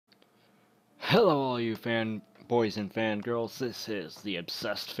Hello all you fanboys and fangirls, this is the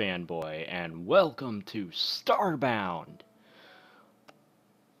Obsessed Fanboy, and welcome to Starbound!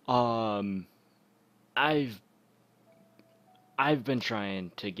 Um, I've, I've been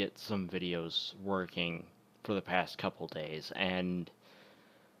trying to get some videos working for the past couple days, and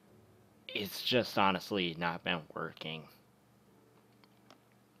it's just honestly not been working.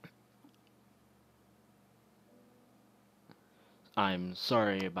 I'm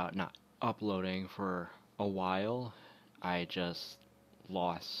sorry about not uploading for a while. I just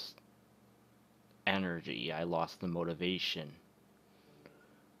lost energy, I lost the motivation.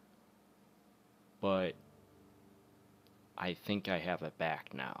 But I think I have it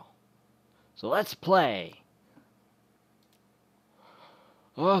back now. So let's play!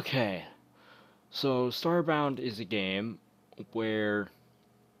 Okay, so Starbound is a game where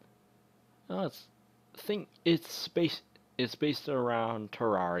it's based around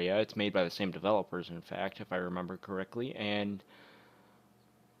Terraria. It's made by the same developers, in fact, if I remember correctly, and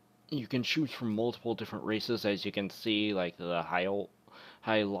you can choose from multiple different races, as you can see, like the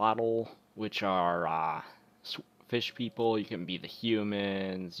Hylatl, which are fish people. You can be the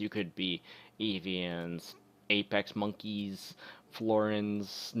humans. You could be avians, apex monkeys,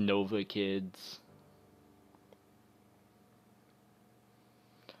 Florins, Nova kids.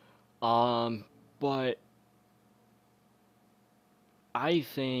 Um, but I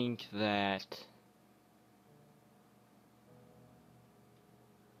think that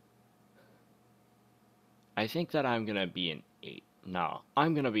I'm gonna be an eight. No,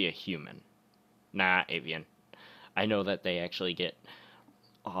 I'm gonna be a human. Nah, avian. I know that they actually get.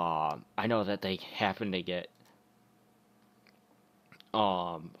 I know that they happen to get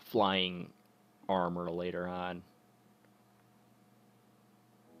flying armor later on.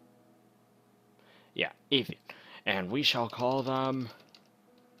 Yeah, avian, and we shall call them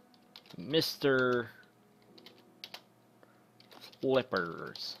Mr.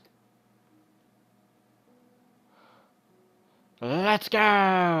 Flippers. Let's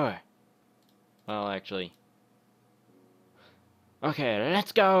go! Well, actually. Okay,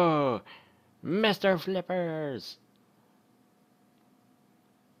 let's go! Mr. Flippers!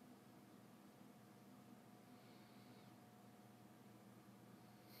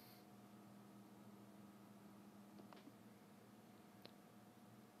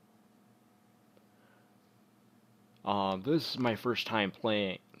 This is my first time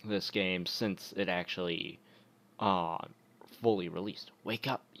playing this game since it actually, uh, fully released. Wake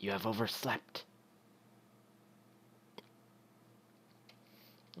up, you have overslept.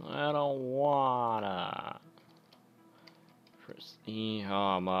 I don't wanna. Press E, oh,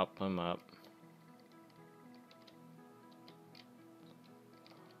 I'm up.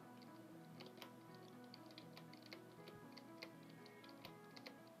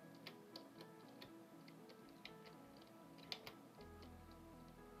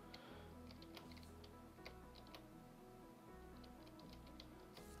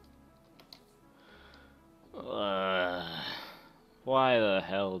 Why the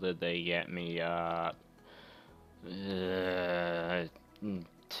hell did they get me up? I'm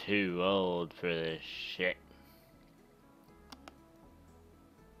too old for this shit.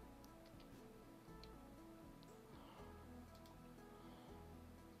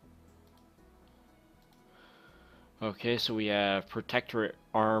 Okay, so we have protectorate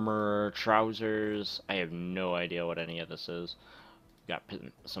armor, trousers. I have no idea what any of this is. Got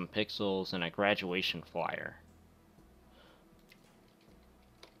some pixels and a graduation flyer.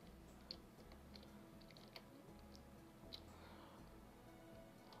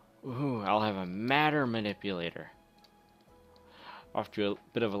 Ooh, I'll have a matter manipulator. Off to a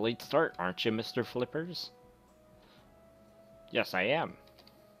bit of a late start, aren't you, Mr. Flippers? Yes, I am.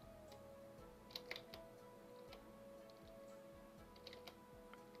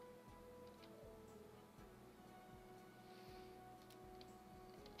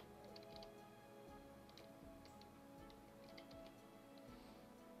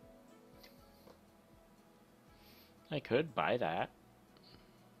 I could buy that.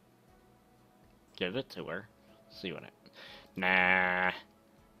 Give it to her. See what it... Nah.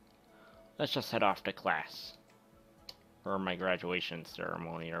 Let's just head off to class. Or my graduation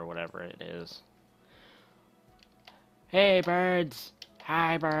ceremony, or whatever it is. Hey, birds!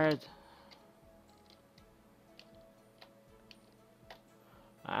 Hi, birds!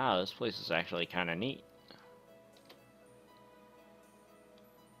 Wow, this place is actually kind of neat.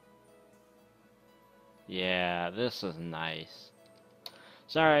 Yeah, this is nice.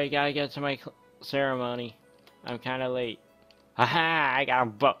 Sorry, gotta get to my ceremony. I'm kind of late. Haha, I got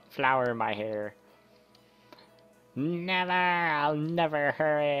a flower in my hair. Never! I'll never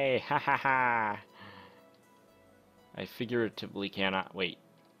hurry! Ha ha ha! I figuratively cannot wait.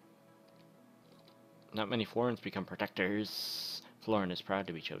 Not many Florins become protectors. Florin is proud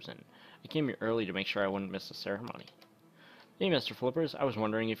to be chosen. I came here early to make sure I wouldn't miss the ceremony. Hey, Mr. Flippers, I was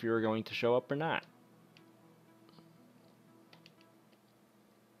wondering if you were going to show up or not.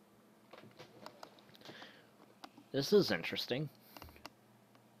 This is interesting.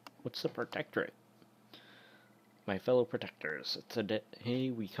 What's the protectorate? My fellow protectors, today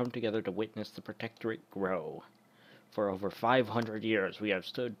we come together to witness the protectorate grow. For over 500 years, we have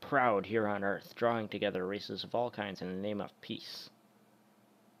stood proud here on Earth, drawing together races of all kinds in the name of peace.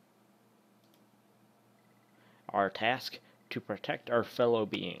 Our task? To protect our fellow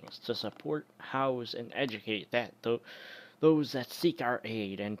beings, to support, house, and educate those that seek our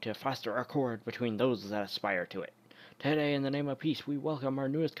aid, and to foster accord between those that aspire to it. Today, in the name of peace, we welcome our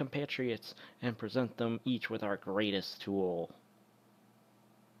newest compatriots and present them each with our greatest tool.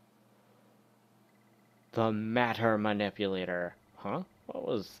 The matter manipulator. Huh? What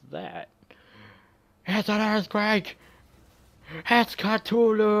was that? It's an earthquake! It's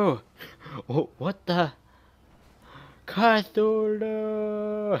Cthulhu! Oh, what the?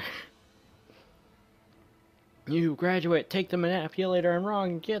 Cthulhu! You graduate, take the manipulator and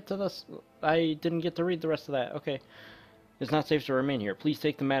wrong, get to this. I didn't get to read the rest of that. Okay. It's not safe to remain here. Please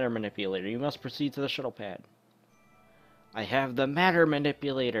take the matter manipulator. You must proceed to the shuttle pad. I have the matter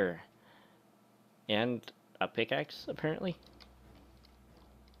manipulator. And a pickaxe, apparently.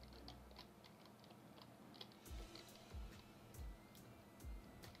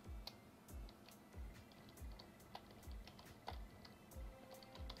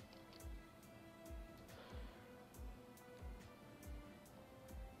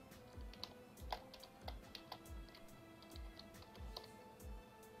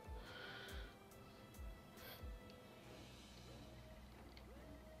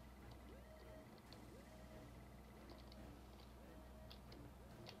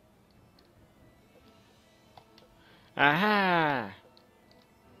 Aha!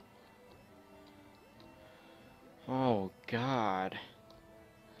 Oh, God.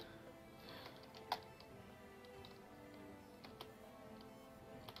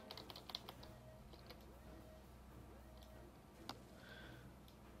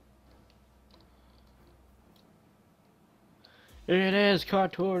 It is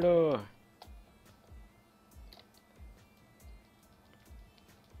Cthulhu!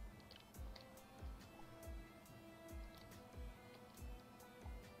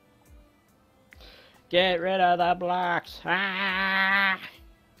 Get rid of the blocks! Ah!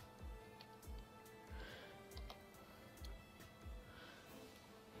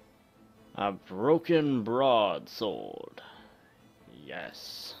 A broken broadsword.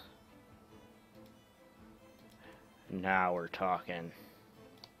 Yes. Now we're talking.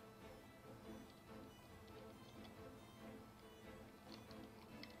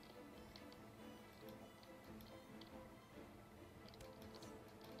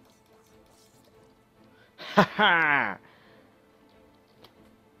 Ha ha!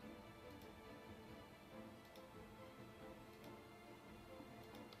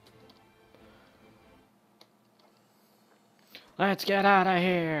 Let's get out of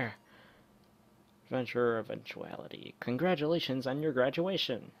here! Adventure eventuality. Congratulations on your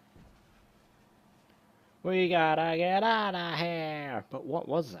graduation. We gotta get out of here! But what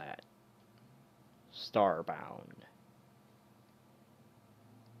was that? Starbound.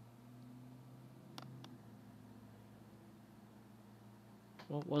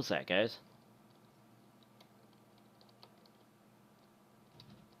 What was that, guys?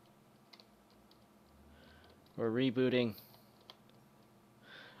 We're rebooting.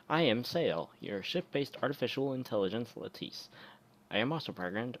 I am Sail, your ship-based artificial intelligence Lattice. I am also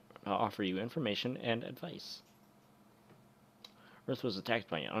programmed to offer you information and advice. Earth was attacked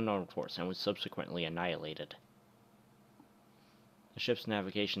by an unknown force and was subsequently annihilated. The ship's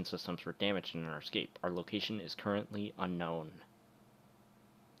navigation systems were damaged in our escape. Our location is currently unknown.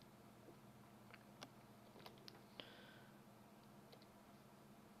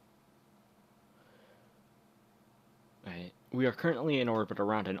 We are currently in orbit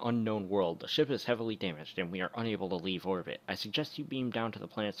around an unknown world. The ship is heavily damaged, and we are unable to leave orbit. I suggest you beam down to the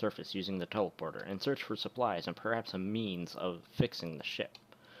planet's surface using the teleporter, and search for supplies and perhaps a means of fixing the ship.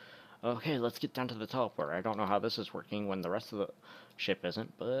 Okay, let's get down to the teleporter. I don't know how this is working when the rest of the ship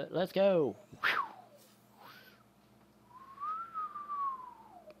isn't, but let's go!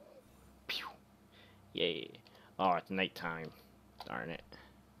 Yay. Oh, it's nighttime. Darn it.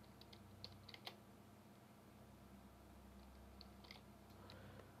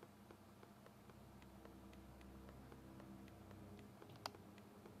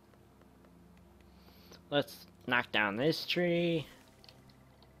 let's knock down this tree.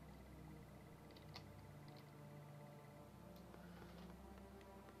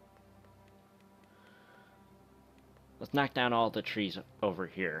 Let's knock down all the trees over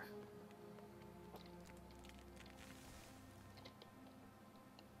here.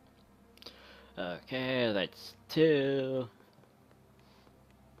 Okay, that's 2.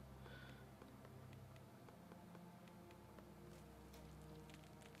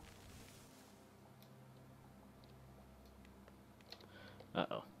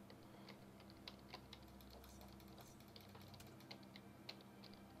 Uh-oh.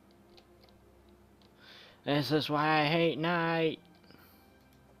 This is why I hate night.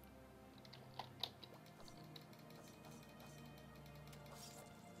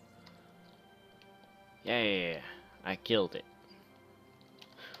 Yeah, I killed it.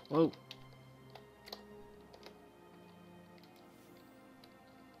 Whoa.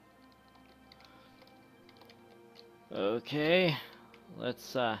 Okay,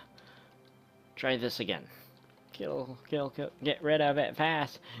 let's try this again. Kill, kill, kill. Get rid of it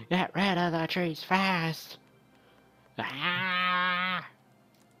fast. Get rid of the trees fast. Ah!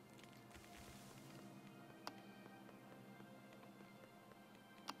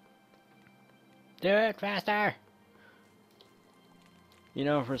 Do it faster. You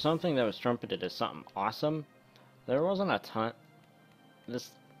know, for something that was trumpeted as something awesome, there wasn't a ton.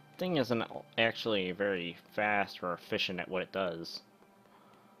 This thing isn't actually very fast or efficient at what it does.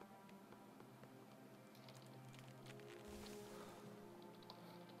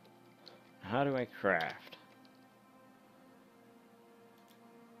 How do I craft?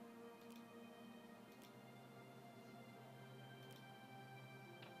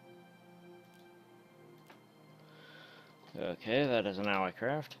 Okay, that isn't how I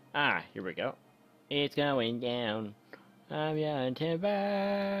craft. Ah, here we go. It's going down. I'm going to buy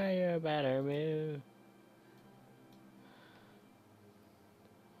a better move.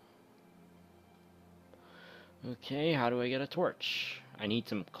 Okay, how do I get a torch? I need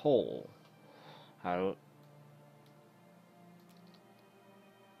some coal. How?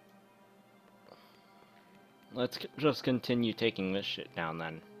 Let's just continue taking this shit down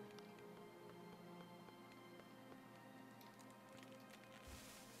then.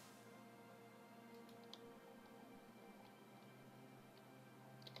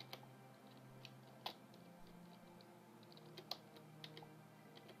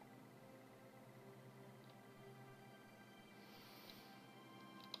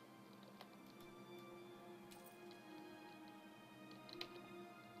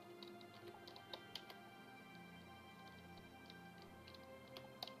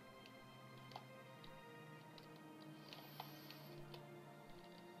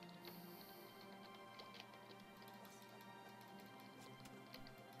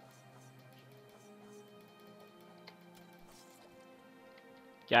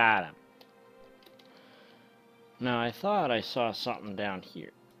 Got him. Now, I thought I saw something down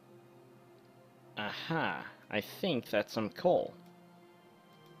here. Aha, I think that's some coal.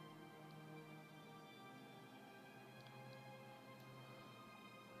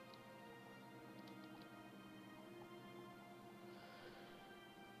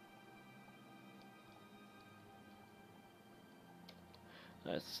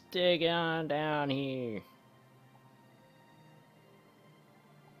 Let's dig on down here.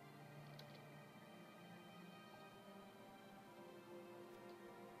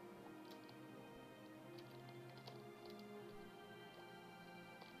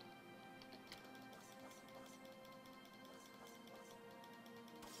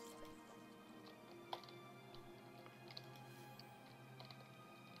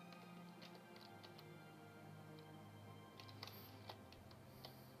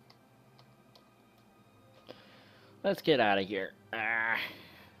 Let's get out of here.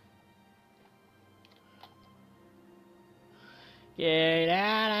 Get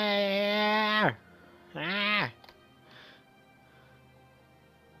out of here! Ah!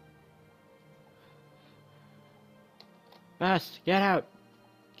 Bust, get out!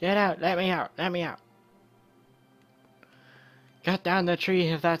 Get out! Let me out! Let me out! Cut down the tree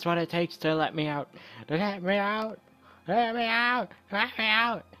if that's what it takes to let me out. Let me out! Let me out! Let me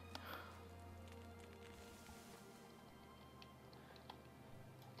out!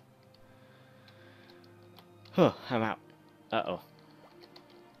 Huh, I'm out. Uh-oh.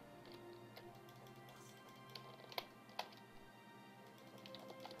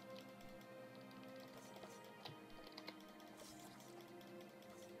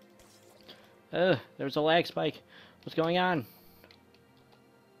 There's a lag spike. What's going on?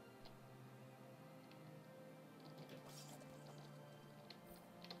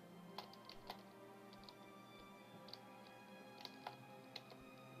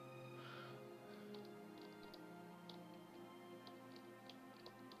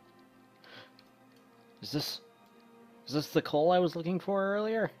 Is this the coal I was looking for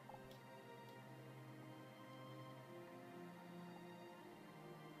earlier?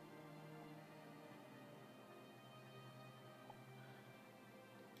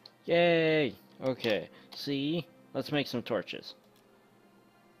 Yay! Okay, see? Let's make some torches.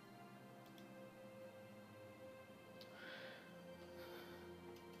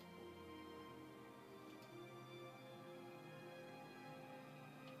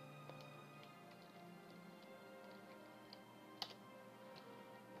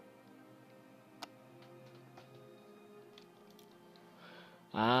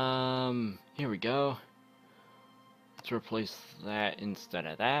 Here we go. Let's replace that instead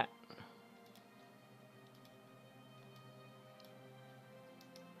of that.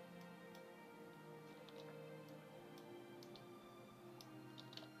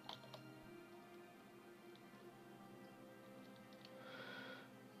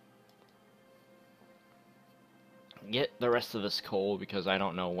 Get the rest of this coal because I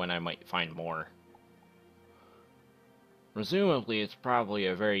don't know when I might find more. Presumably it's probably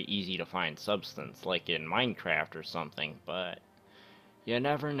a very easy to find substance, like in Minecraft or something, but you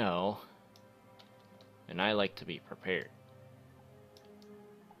never know. And I like to be prepared.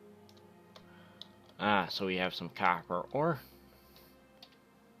 Ah, so we have some copper ore.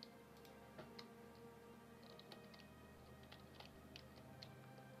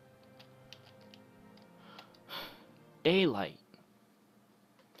 Daylight.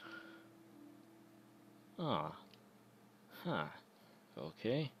 Ah. Huh.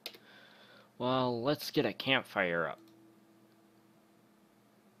 Okay. Well, let's get a campfire up.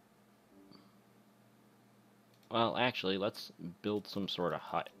 Well, actually, let's build some sort of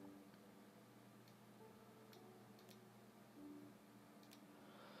hut.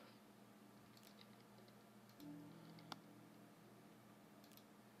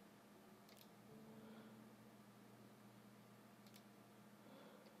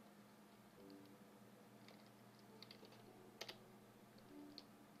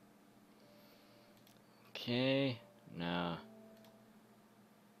 Okay, now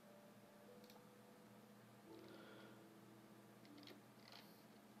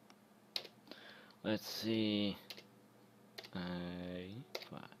let's see.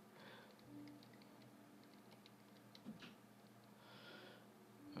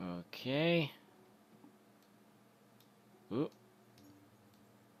 Okay. Oop.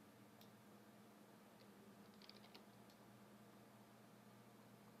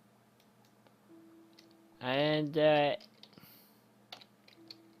 And there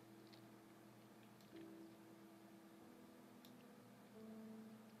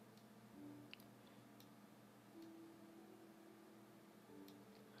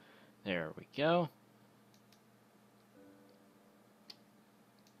we go.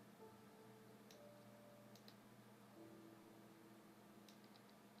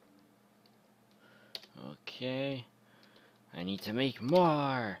 Okay. I need to make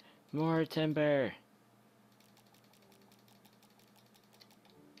more timber.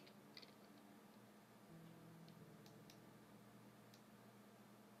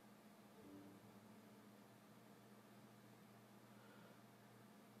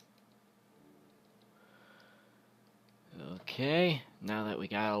 Okay, now that we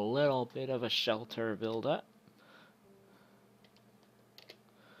got a little bit of a shelter built up,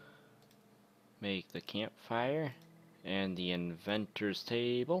 make the campfire and the inventor's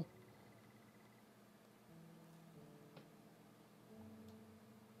table.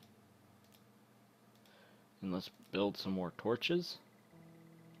 And let's build some more torches.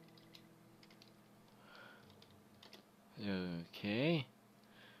 Okay.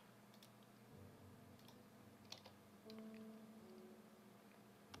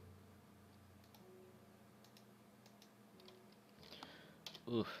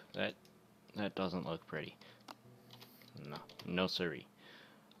 Oof, that doesn't look pretty. No siree.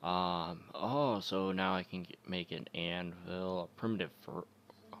 Oh, so now I can make an anvil, a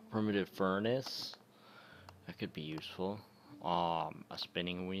primitive furnace. That could be useful. A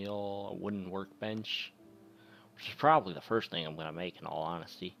spinning wheel, a wooden workbench, which is probably the first thing I'm gonna make in all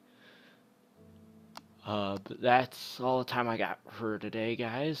honesty. But that's all the time I got for today,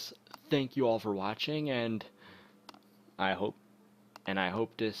 guys. Thank you all for watching, and I hope I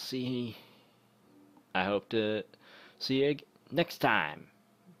hope to see you next time.